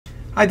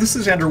Hi, this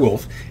is Andrew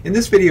Wolf. In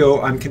this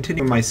video, I'm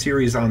continuing my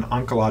series on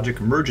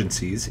oncologic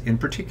emergencies. In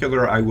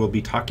particular, I will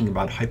be talking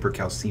about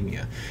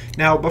hypercalcemia.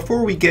 Now,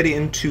 before we get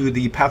into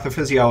the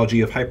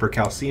pathophysiology of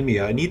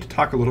hypercalcemia, I need to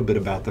talk a little bit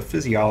about the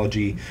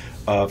physiology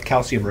of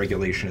calcium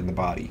regulation in the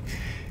body.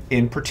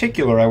 In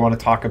particular, I want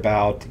to talk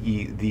about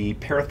the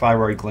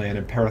parathyroid gland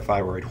and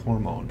parathyroid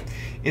hormone.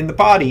 In the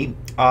body,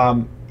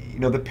 the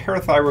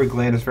parathyroid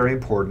gland is very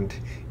important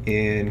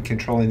in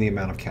controlling the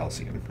amount of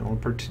calcium.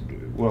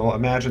 Well,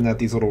 imagine that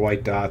these little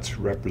white dots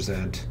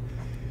represent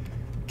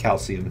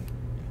calcium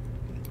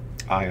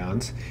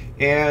ions,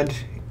 and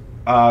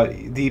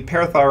the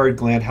parathyroid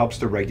gland helps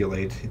to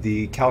regulate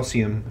the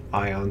calcium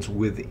ions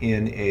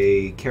within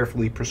a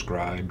carefully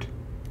prescribed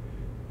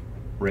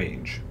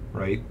range,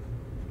 right?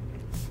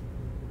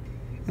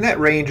 And that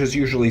range is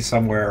usually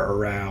somewhere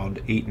around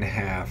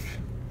 8.5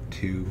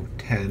 to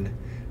 10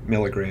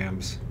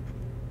 milligrams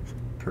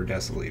per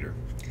deciliter.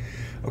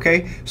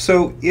 Okay,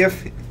 so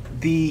if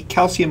the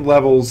calcium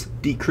levels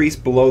decrease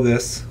below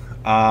this,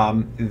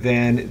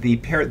 then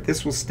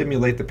this will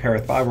stimulate the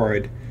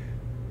parathyroid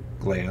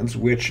glands,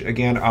 which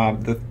again,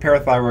 the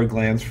parathyroid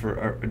glands,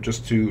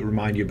 just to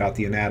remind you about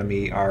the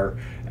anatomy, are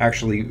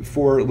actually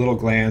 4 little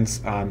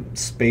glands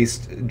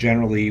spaced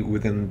generally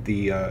within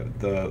the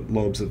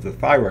lobes of the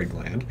thyroid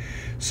gland.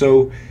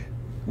 So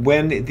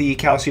when the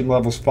calcium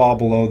levels fall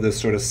below this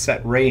sort of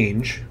set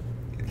range,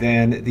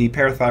 then the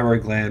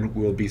parathyroid gland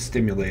will be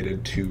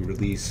stimulated to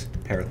release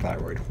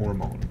parathyroid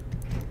hormone.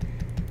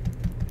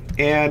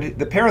 And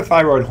the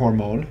parathyroid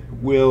hormone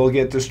will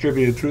get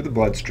distributed through the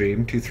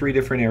bloodstream to 3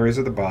 different areas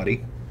of the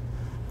body,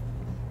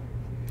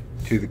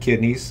 to the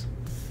kidneys,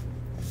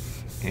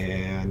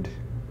 and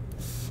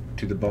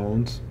to the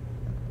bones,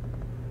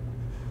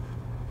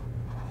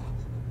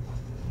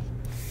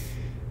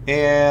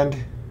 and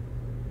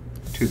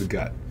to the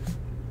gut.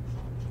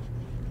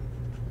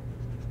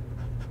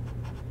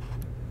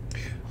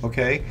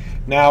 Okay,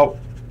 now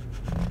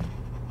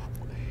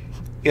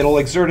it'll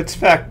exert its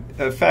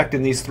effect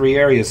in these 3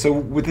 areas. So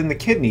within the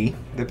kidney,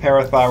 the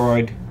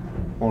parathyroid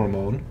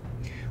hormone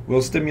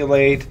will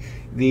stimulate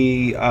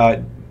the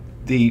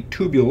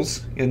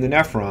tubules in the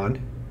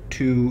nephron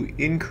to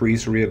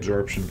increase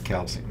reabsorption of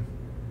calcium.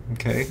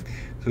 Okay,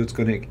 so it's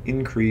going to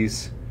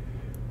increase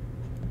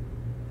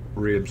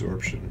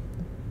reabsorption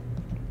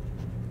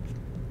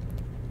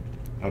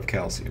of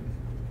calcium.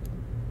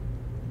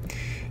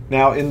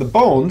 Now in the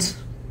bones,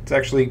 it's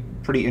actually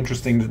pretty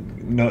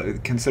interesting to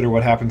consider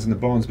what happens in the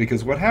bones,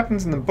 because what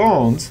happens in the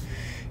bones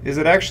is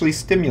it actually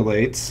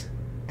stimulates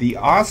the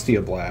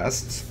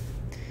osteoblasts,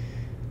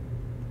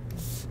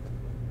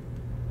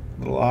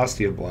 little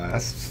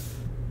osteoblasts,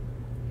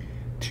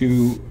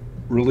 to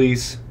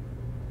release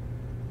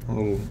a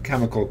little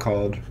chemical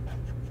called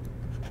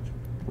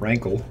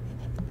rankle.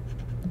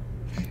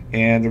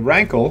 And the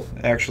rankle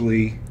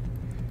actually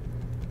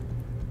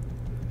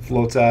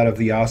floats out of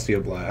the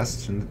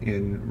osteoblasts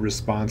in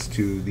response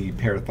to the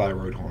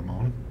parathyroid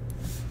hormone.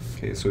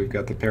 Okay, so we've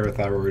got the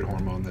parathyroid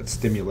hormone that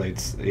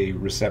stimulates a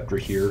receptor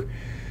here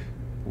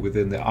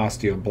within the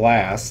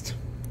osteoblast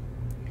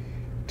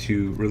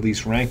to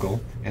release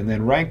rankle, and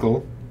then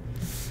rankle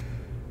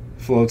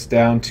floats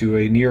down to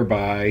a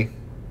nearby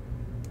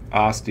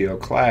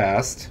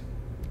osteoclast,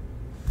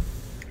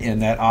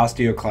 and that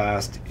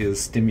osteoclast is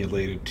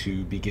stimulated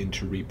to begin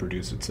to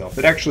reproduce itself.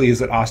 It actually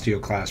is an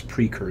osteoclast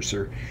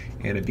precursor,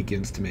 and it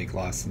begins to make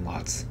lots and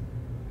lots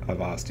of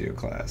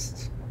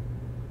osteoclasts.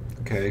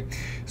 Okay,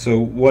 so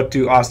what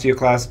do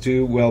osteoclasts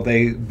do? Well,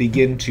 they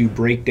begin to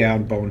break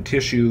down bone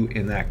tissue,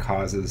 and that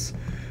causes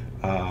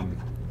an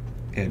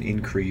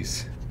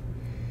increase,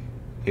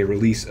 a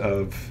release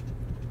of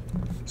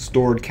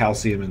stored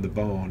calcium in the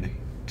bone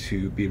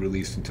to be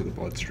released into the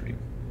bloodstream.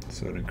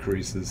 So it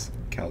increases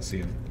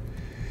calcium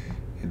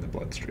in the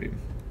bloodstream.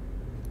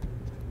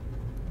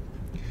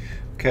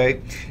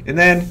 Okay, and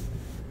then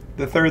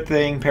the third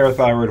thing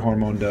parathyroid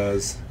hormone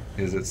does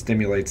is it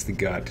stimulates the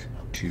gut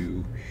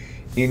to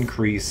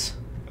increase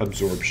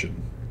absorption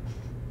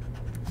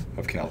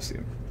of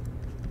calcium.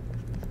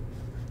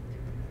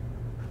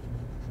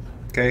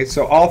 Okay,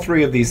 so all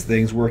 3 of these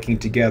things working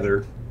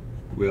together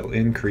will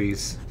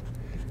increase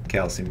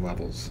calcium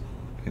levels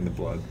in the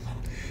blood.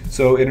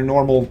 So in a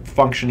normal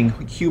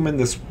functioning human,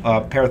 this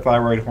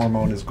parathyroid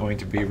hormone is going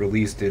to be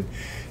released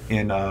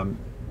in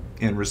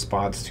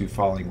response to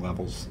falling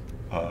levels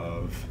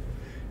of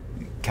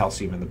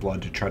calcium in the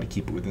blood to try to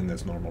keep it within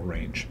this normal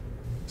range.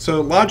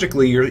 So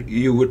logically,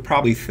 you would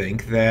probably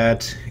think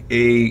that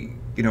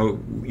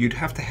you'd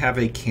have to have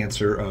a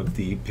cancer of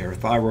the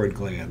parathyroid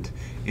gland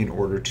in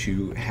order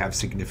to have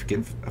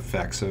significant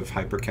effects of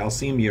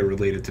hypercalcemia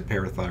related to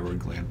parathyroid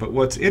gland. But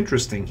what's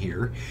interesting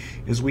here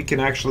is we can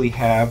actually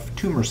have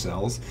tumor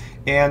cells,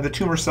 and the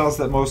tumor cells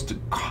that most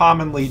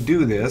commonly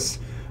do this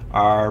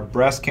are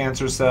breast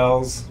cancer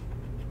cells,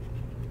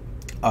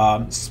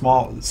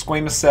 small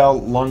squamous cell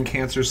lung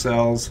cancer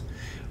cells,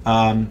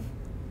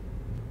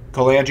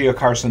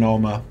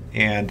 cholangiocarcinoma,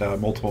 and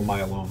multiple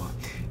myeloma.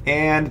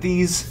 And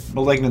these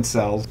malignant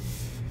cells,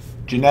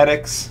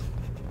 genetics,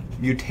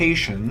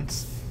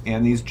 mutations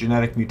and these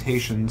genetic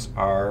mutations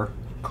are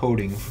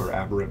coding for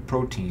aberrant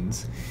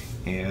proteins,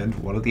 and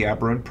one of the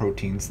aberrant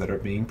proteins that are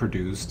being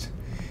produced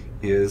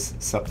is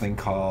something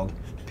called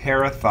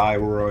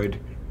parathyroid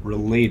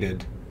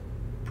related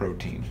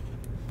protein.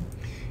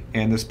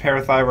 And this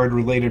parathyroid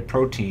related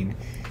protein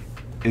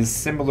is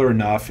similar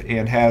enough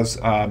and has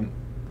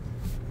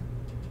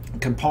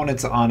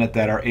components on it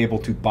that are able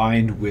to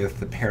bind with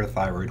the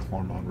parathyroid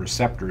hormone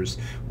receptors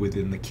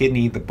within the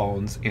kidney, the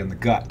bones, and the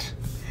gut.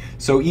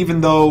 So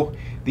even though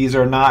these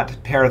are not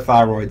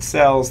parathyroid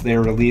cells,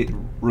 they're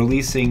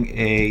releasing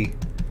a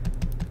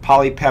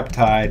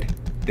polypeptide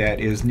that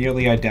is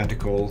nearly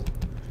identical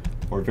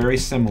or very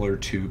similar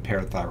to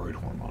parathyroid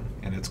hormone,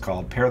 and it's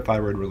called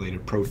parathyroid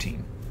related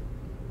protein.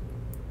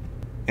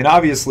 And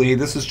obviously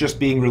this is just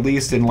being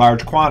released in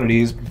large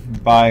quantities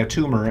by a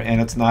tumor, and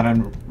it's not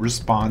in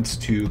response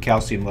to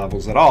calcium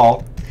levels at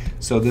all,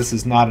 so this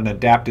is not an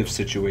adaptive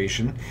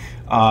situation.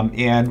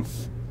 And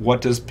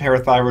what does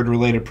parathyroid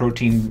related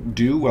protein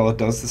do? Well, it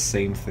does the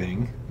same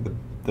thing.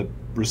 The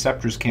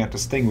receptors can't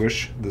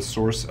distinguish the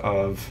source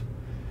of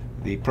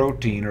the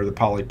protein or the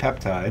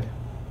polypeptide.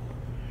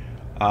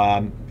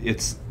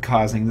 It's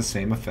causing the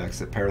same effects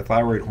that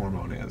parathyroid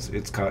hormone is.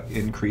 It's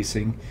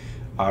increasing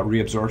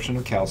reabsorption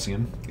of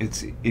calcium,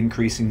 it's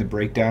increasing the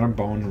breakdown of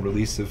bone and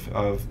release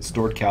of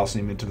stored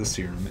calcium into the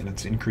serum, and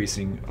it's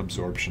increasing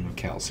absorption of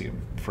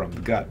calcium from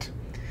the gut.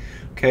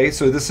 Okay,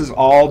 so this is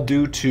all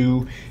due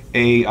to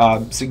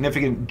a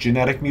significant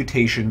genetic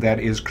mutation that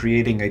is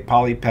creating a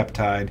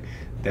polypeptide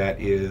that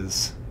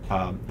is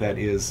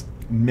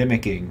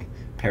mimicking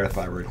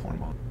parathyroid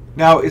hormone.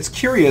 Now, it's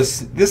curious,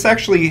 this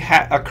actually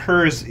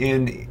occurs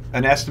in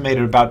an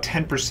estimated about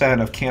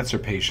 10% of cancer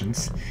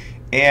patients.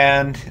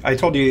 And I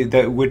told you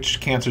that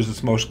which cancers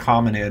it's most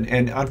common in,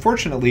 and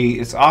unfortunately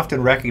it's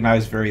often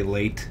recognized very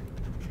late,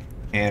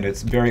 and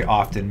it's very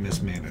often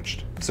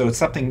mismanaged. So it's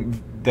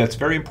something that's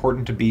very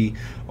important to be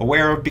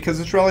aware of because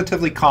it's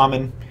relatively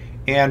common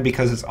and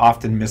because it's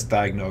often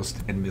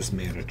misdiagnosed and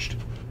mismanaged.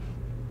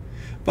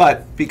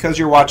 But because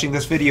you're watching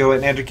this video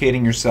and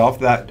educating yourself,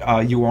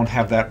 that you won't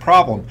have that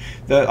problem.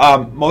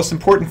 The most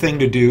important thing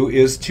to do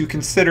is to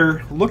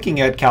consider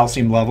looking at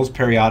calcium levels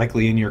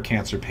periodically in your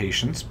cancer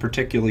patients,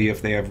 particularly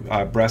if they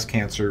have breast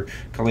cancer,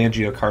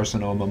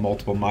 cholangiocarcinoma,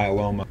 multiple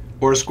myeloma,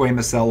 or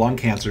squamous cell lung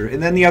cancer.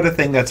 And then the other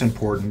thing that's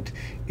important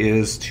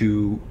is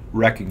to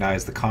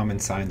recognize the common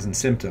signs and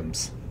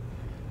symptoms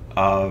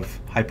of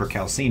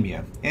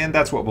hypercalcemia, and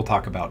that's what we'll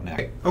talk about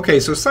next. Okay,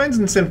 so signs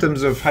and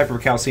symptoms of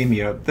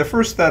hypercalcemia. The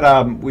first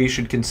that we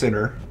should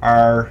consider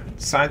are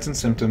signs and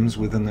symptoms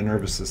within the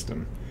nervous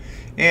system.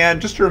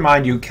 And just to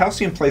remind you,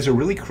 calcium plays a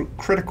really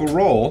critical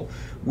role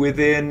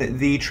within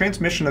the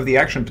transmission of the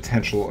action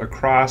potential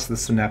across the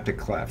synaptic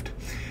cleft.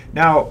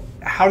 Now,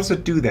 how does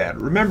it do that?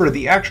 Remember,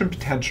 the action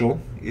potential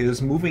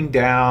is moving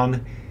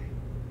down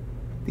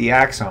the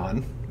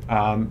axon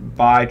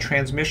by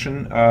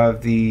transmission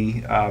of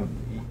the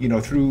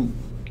through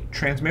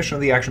transmission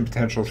of the action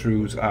potential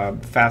through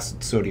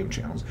fast sodium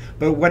channels.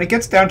 But when it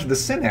gets down to the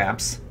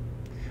synapse,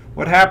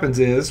 what happens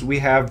is we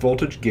have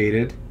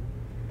voltage-gated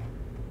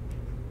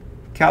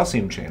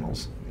calcium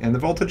channels. And the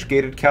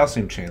voltage-gated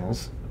calcium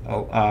channels,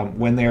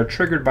 when they are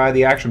triggered by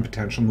the action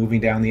potential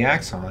moving down the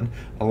axon,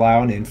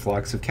 allow an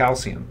influx of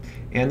calcium.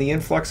 And the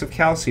influx of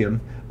calcium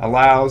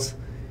allows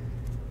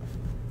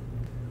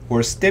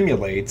or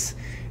stimulates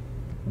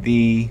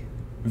the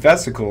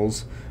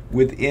vesicles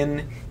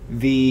within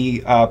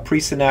the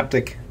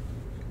presynaptic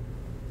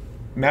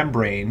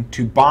membrane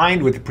to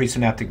bind with the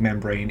presynaptic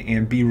membrane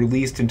and be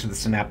released into the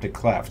synaptic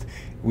cleft,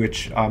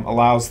 which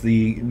allows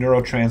the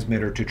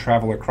neurotransmitter to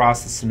travel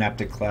across the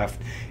synaptic cleft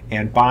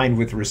and bind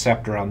with the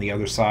receptor on the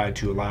other side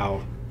to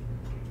allow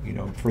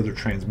further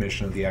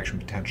transmission of the action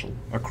potential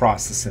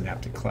across the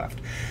synaptic cleft.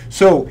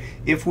 So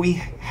if we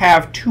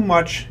have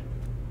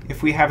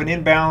an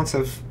imbalance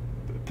of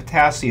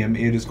potassium,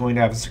 it is going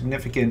to have a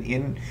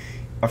significant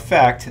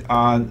effect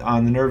on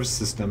the nervous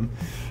system.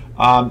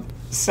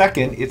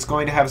 Second, it's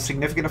going to have a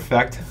significant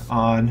effect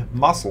on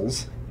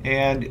muscles,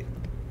 and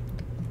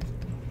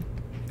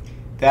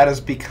that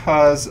is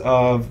because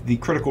of the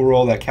critical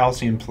role that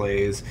calcium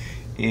plays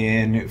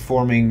in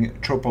forming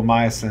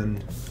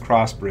tropomyosin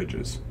cross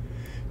bridges.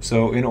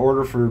 So in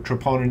order for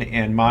troponin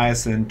and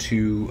myosin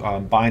to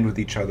bind with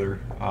each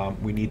other,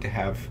 we need to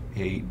have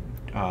a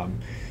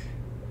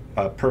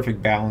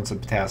perfect balance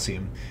of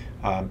potassium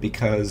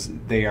because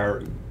they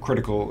are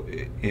critical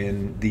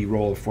in the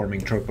role of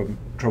forming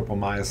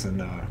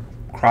tropomyosin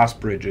cross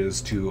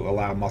bridges to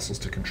allow muscles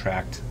to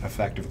contract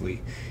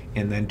effectively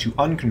and then to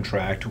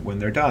uncontract when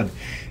they're done.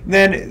 And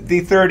then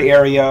the third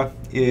area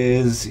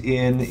is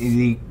in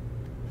the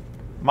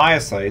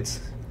myocytes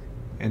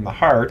in the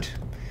heart.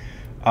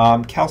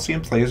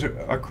 Calcium plays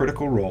a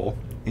critical role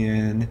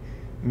in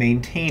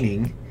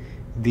maintaining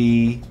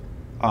the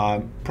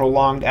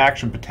prolonged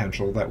action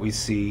potential that we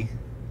see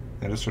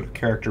that is sort of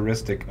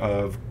characteristic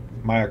of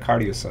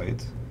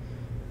myocardiocytes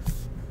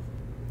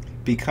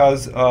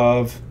because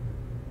of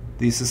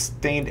the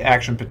sustained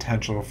action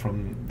potential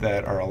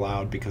that are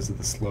allowed because of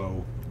the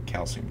slow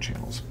calcium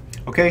channels.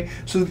 Okay,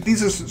 so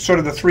these are sort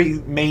of the three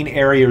main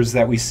areas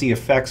that we see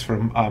effects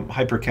from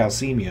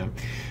hypercalcemia.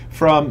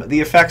 From the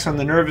effects on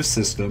the nervous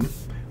system,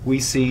 we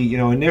see,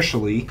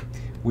 initially,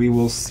 we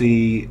will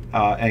see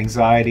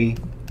anxiety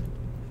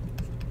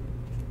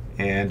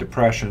and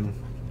depression,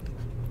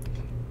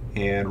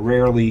 and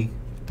rarely,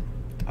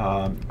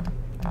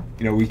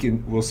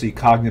 we'll see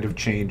cognitive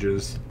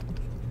changes,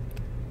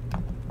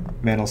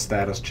 mental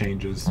status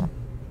changes,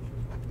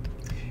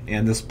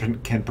 and this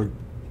can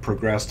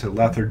progress to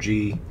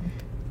lethargy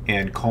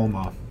and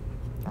coma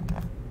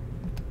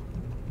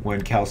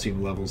when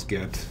calcium levels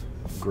get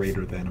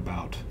greater than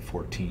about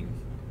 14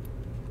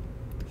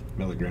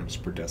 milligrams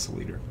per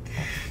deciliter.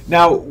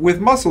 Now, with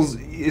muscles,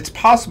 it's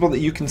possible that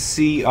you can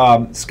see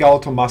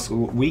skeletal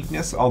muscle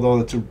weakness, although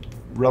it's a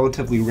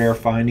relatively rare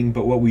finding,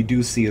 but what we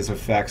do see is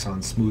effects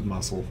on smooth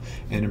muscle,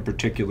 and in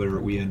particular,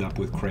 we end up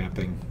with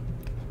cramping,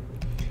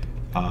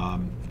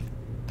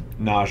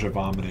 nausea,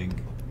 vomiting,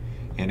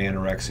 and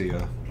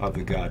anorexia of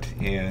the gut.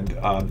 And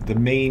the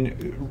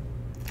main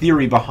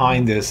theory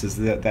behind this is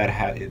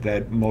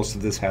that most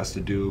of this has to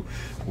do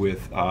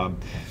with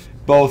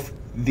both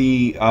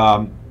the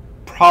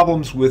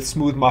problems with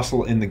smooth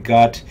muscle in the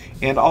gut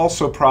and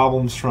also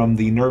problems from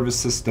the nervous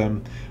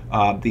system,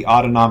 the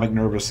autonomic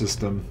nervous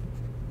system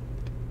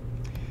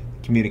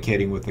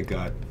communicating with the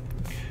gut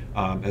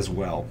as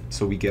well.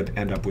 So we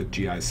end up with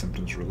GI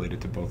symptoms related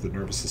to both the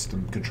nervous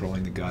system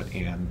controlling the gut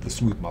and the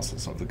smooth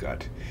muscles of the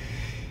gut.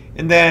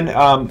 And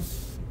then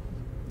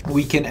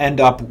we can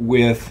end up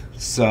with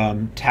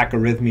some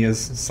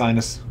tachyarrhythmias,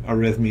 sinus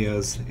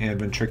arrhythmias,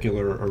 and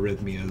ventricular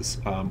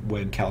arrhythmias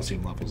when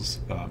calcium levels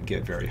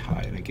get very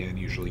high, and again,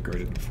 usually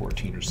greater than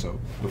 14 or so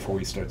before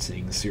we start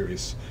seeing the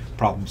serious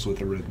problems with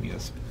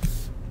arrhythmias.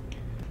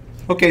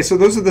 Okay, so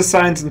those are the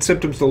signs and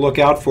symptoms to look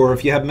out for.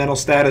 If you have mental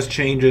status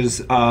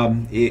changes,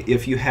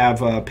 if you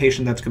have a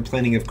patient that's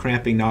complaining of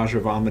cramping,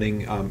 nausea,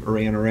 vomiting, or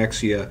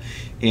anorexia,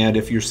 and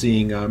if you're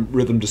seeing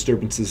rhythm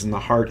disturbances in the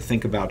heart,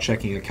 think about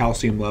checking a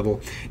calcium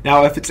level.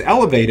 Now, if it's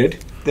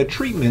elevated, the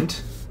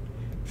treatment,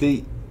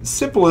 the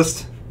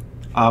simplest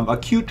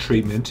acute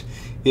treatment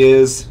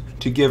is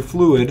to give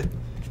fluid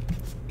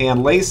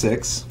and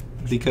Lasix,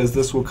 because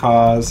this will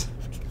cause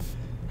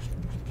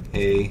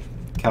a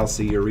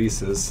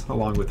calciuresis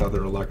along with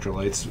other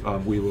electrolytes.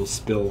 We will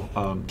spill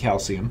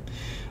calcium.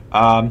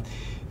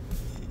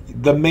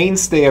 The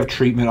mainstay of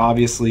treatment,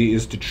 obviously,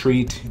 is to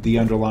treat the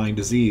underlying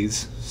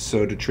disease,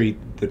 so to treat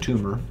the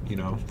tumor,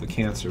 the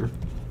cancer,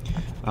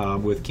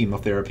 with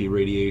chemotherapy,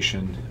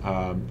 radiation,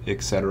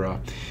 etc.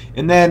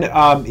 And then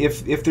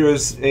if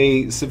there's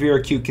a severe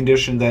acute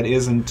condition that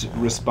isn't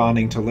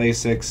responding to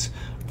Lasix,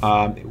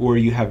 or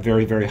you have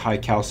very, very high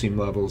calcium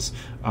levels,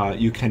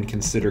 you can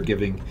consider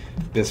giving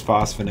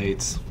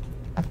bisphosphonates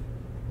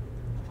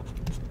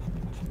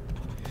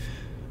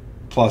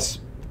plus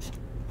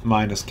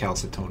minus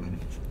calcitonin.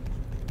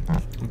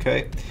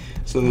 Okay,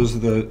 so those are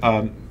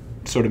the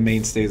sort of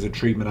mainstays of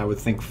treatment. I would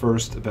think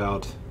first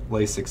about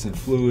Lasix and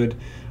fluid.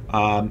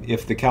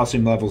 If the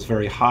calcium level is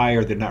very high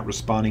or they're not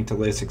responding to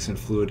Lasix and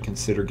fluid,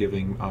 consider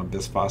giving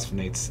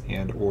bisphosphonates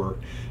and or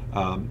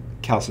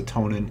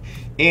calcitonin.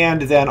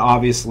 And then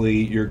obviously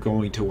you're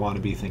going to want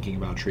to be thinking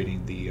about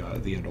treating the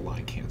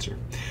underlying cancer.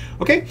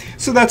 Okay,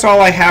 so that's all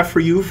I have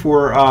for you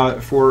for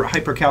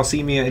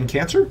hypercalcemia and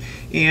cancer,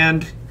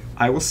 and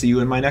I will see you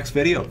in my next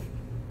video.